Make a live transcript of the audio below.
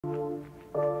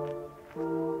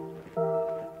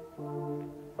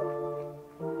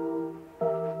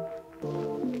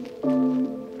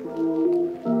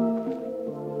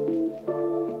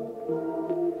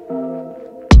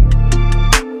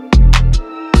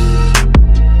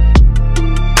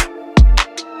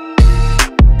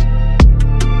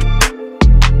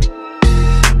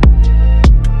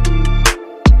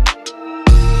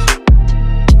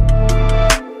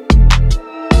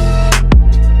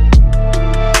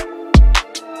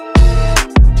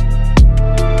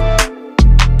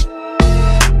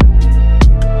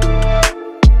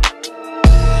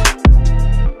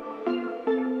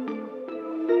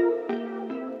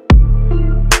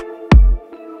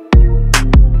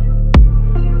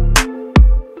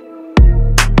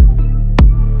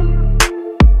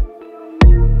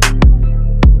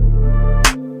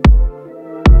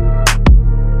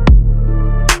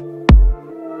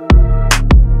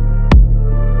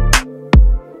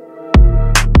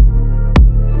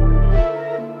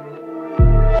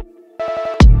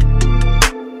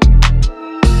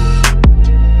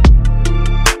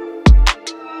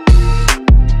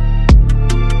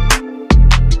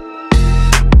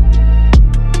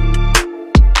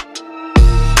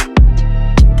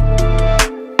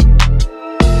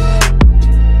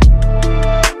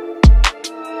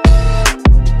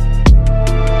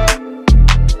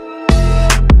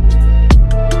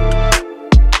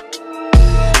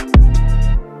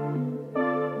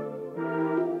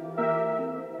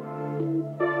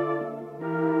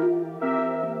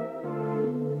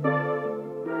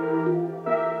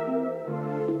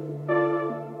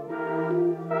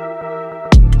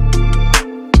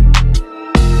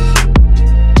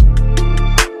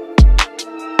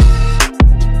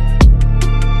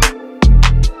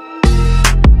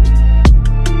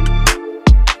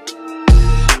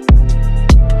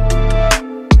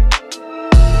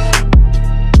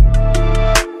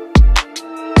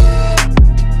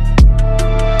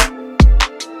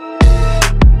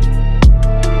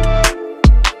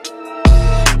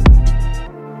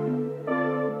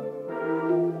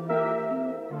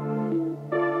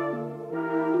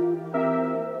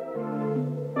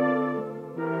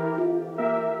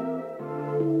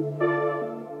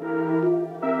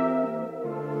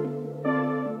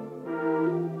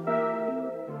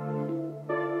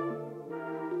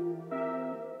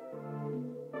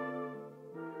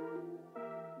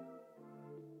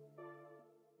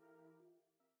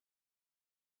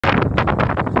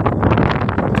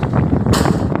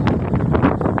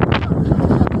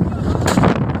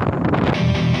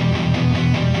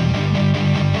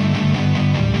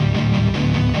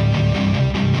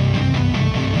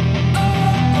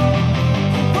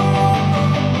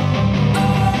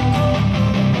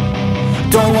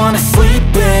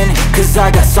lose,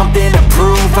 I got something to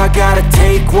prove. I gotta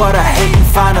take what I hate and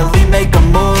finally make a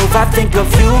move. I think of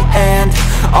you and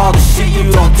all the shit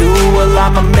you don't do. Well,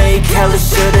 I'ma make hella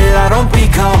sure that I don't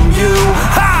become you.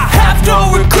 I have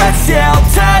no regrets, yeah, I'll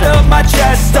tie up my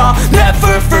chest. I'll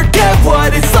never forget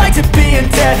what it's like to be in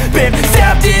debt. Been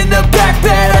stabbed in the back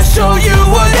bed, I'll show you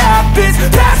what happens.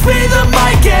 Pass me the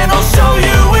mic and I'll show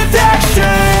you with action.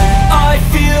 I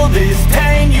feel this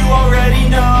pain, you already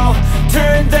know.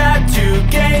 Turn that to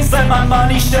gains, let my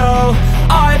money show.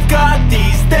 I've got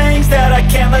these things that I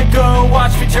can't let go.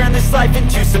 Watch me turn this life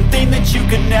into something that you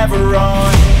could never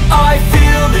own. I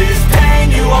feel this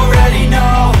pain, you already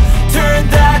know. Turn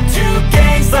that to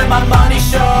gains, let my money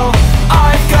show.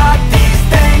 I've got these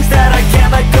things that I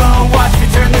can't let go. Watch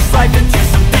me turn this life into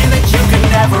something that you could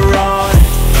never own.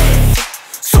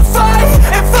 So fight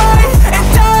and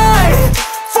die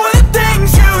for the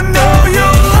things you know you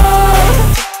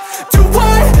love. Do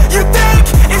what you think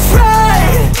is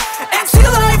right and see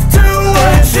life do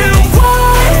what you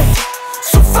want.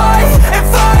 So fight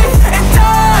and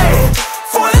die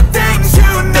for the things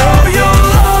you know you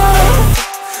love.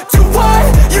 Do what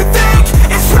you think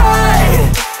is right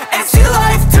and see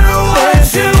life do what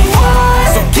you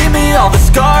want. So give me all the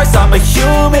scars, I'm a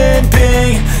human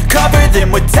being. Cover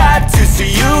them with tattoos so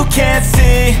you can't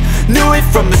see. Knew it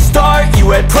from the start, you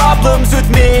had problems with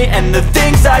me and the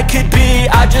things I could be,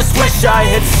 I just wish I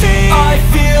had seen. I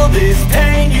feel this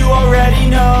pain, you already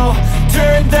know.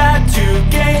 Turn that to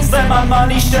gains, let my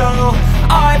money show.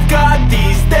 I've got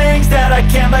these things that I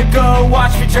can't let go.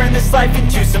 Watch me turn this life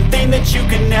into something that you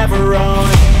could never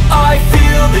own. I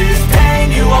feel this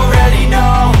pain, you already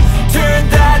know. Turn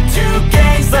that to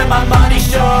gains, let my money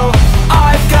show.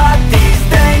 I've got these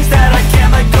things that I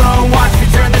can't let go. Watch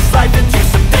me turn this life into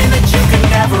something that you can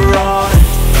never own.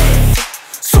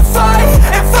 So fight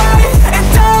and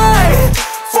die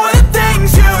for the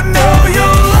things you know you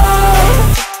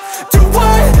love. Do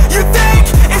what you think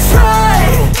is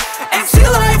right and see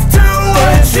life do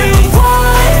what you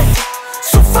want.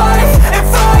 So fight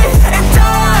and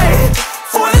die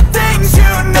for the things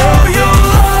you know you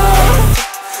love.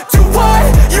 Do what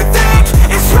you think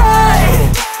is right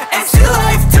and see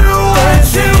life do what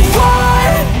you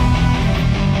want.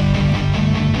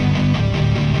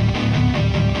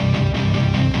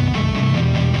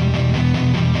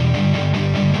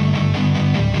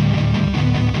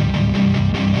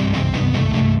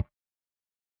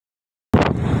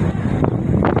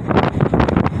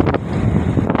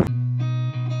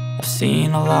 I've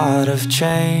seen a lot of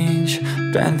change,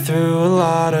 been through a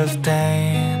lot of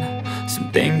pain.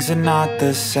 Some things are not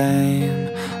the same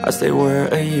as they were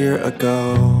a year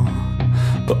ago,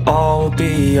 but all will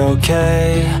be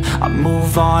okay. I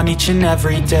move on each and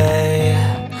every day.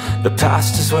 The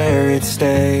past is where it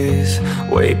stays,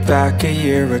 way back a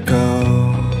year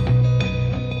ago.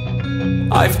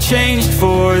 I've changed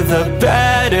for the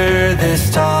better this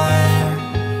time.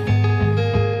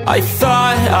 I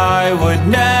thought I would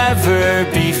never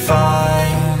be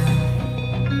fine.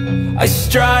 I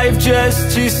strive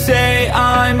just to say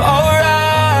I'm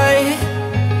alright,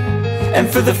 and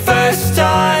for the first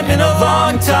time in a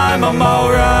long time I'm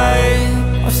alright.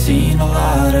 I've seen a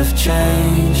lot of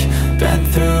change, been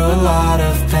through a lot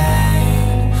of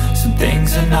pain. Some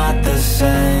things are not the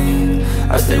same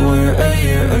as they were a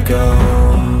year ago,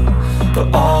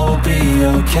 but all will be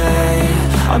okay.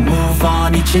 I move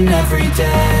on each and every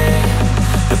day.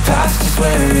 The past is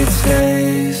where it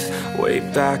stays, way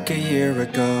back a year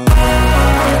ago.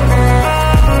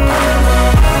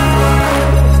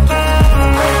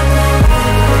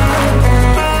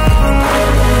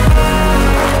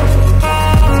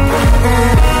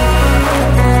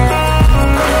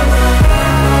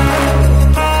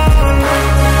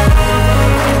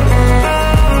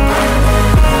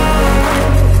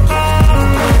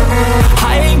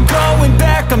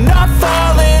 I'm not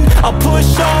falling, I'll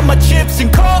push all my chips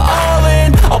and call all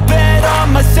in. I'll bet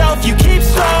on myself, you keep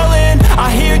stalling.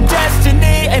 I hear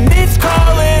destiny and it's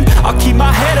calling. I'll keep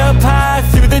my head up high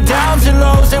through the downs and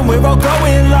lows, and we're all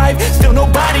going life. Still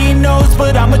nobody knows,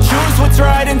 but I'ma choose what's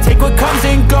right and take what comes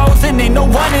and goes. And ain't no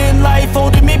one in life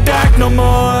holding me back no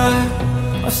more.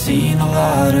 I've seen a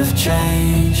lot of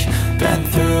change, been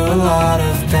through a lot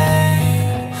of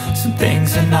pain. Some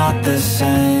things are not the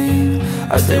same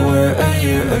as they were a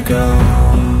year ago,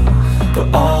 but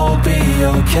all will be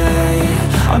okay.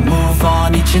 I move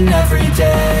on each and every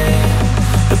day.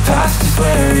 The past is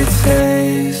where it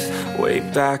stays, way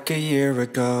back a year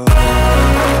ago.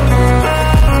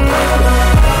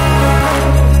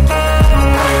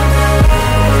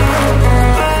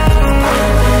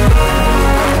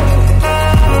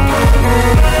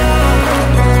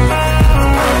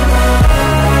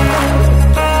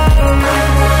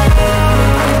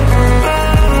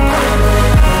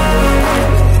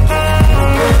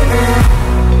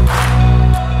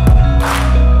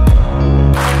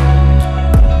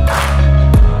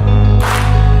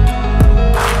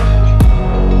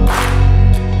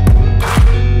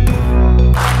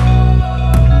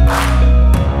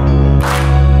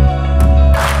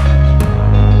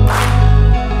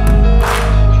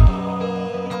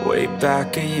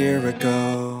 back a year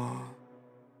ago.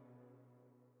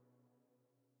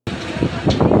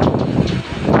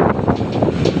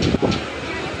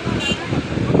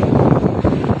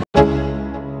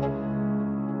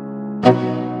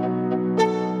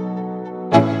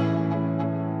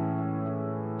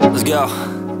 Let's go.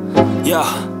 Yo,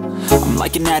 I'm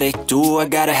like an addict, do I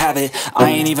gotta have it. I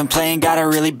ain't even playing, got a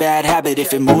really bad habit.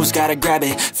 If it moves, gotta grab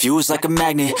it, fuse like a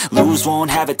magnet. Lose,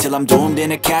 won't have it till I'm doomed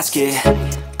in a casket.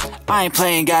 I ain't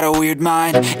playing, got a weird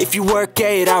mind. If you work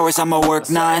 8 hours, I'ma work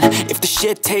 9. If the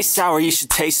shit tastes sour, you should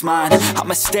taste mine.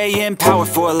 I'ma stay in power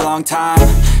for a long time.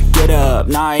 Get up,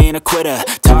 nah, I ain't a quitter.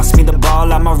 Toss me the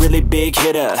ball, I'm a really big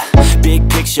hitter. Big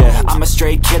picture, I'm a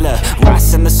straight killer.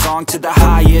 Rising the song to the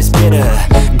highest bidder.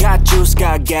 Got juice,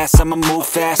 got gas, I'ma move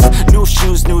fast. New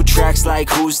shoes, new tracks, like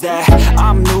who's that?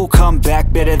 I'm new, come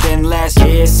back, better than last.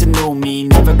 Yeah, it's a new me,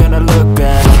 never gonna look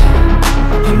back.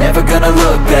 I'm never gonna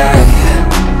look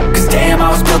back. Cause damn, I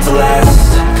was built to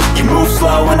last. You move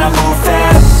slow and I move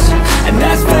fast, and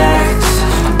that's facts.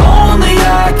 Only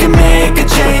I can make a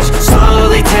change.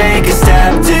 Slowly take a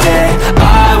step today.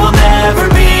 I will never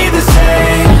be the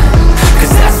same. Cause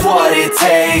that's what it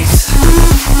takes.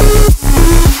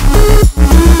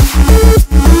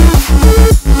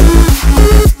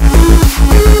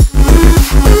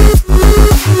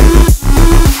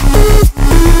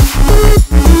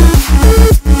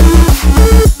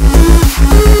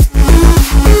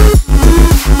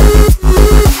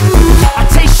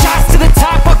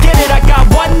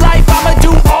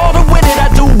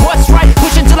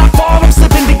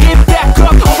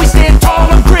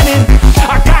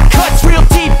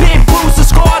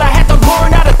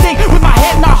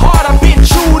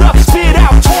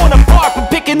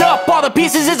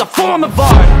 Pieces is a form of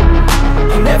art.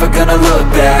 I'm never gonna look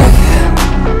back.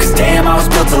 Cause damn, I was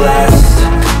built to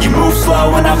last. You move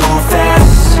slow and I move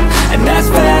fast, and that's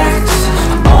facts.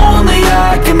 Only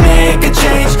I can make a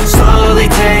change. Slowly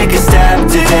take a step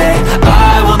today.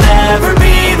 I will never